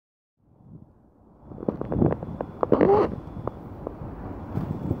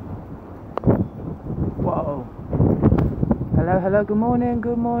Whoa. Hello, hello, good morning,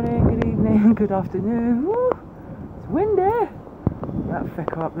 good evening, good afternoon. Woo. It's windy. That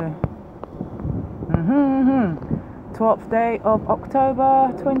fecker up there. 12th day of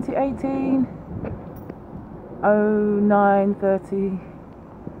October 2018. 09:30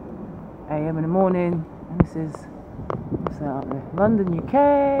 AM in the morning. And this is, what's that up there? London, UK.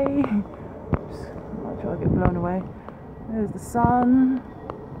 Just might try to get blown away. There's the sun.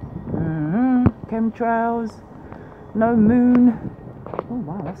 Chemtrails. No moon. Oh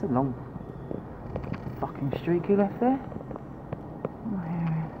wow, that's a long fucking streak he left there.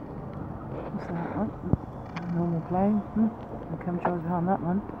 What's that? Oh, normal plane. The chemtrails behind that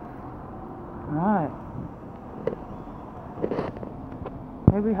one. Right.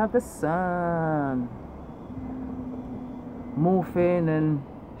 Here we have the sun morphing and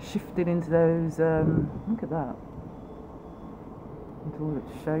shifting into those, look at that, into all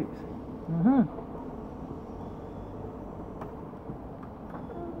its shapes.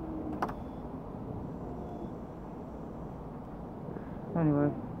 Anyway,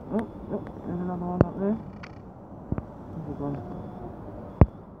 oh, there's another one up there. Where's it gone?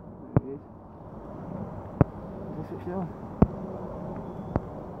 There it is. Is this switched it on?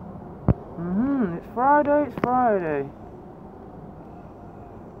 It's Friday.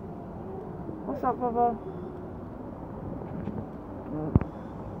 What's up, Bubba?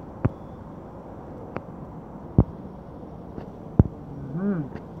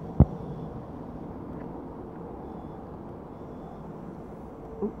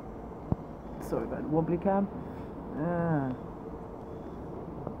 Sorry about the wobbly cam.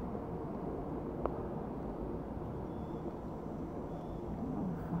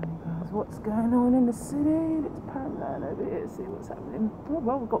 What's going on in the city? Let's pan down over here, see what's happening. Oh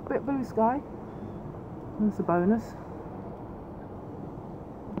well, we've got a bit of blue sky. That's a bonus.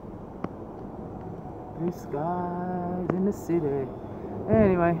 Blue skies in the city.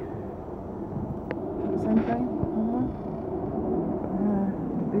 Anyway, same thing.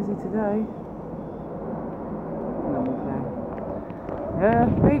 Busy today. Normal thing. Yeah,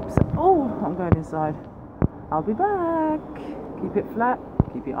 peeps. Oh, I'm going inside. I'll be back. Keep it flat.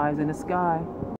 Keep your eyes in the sky.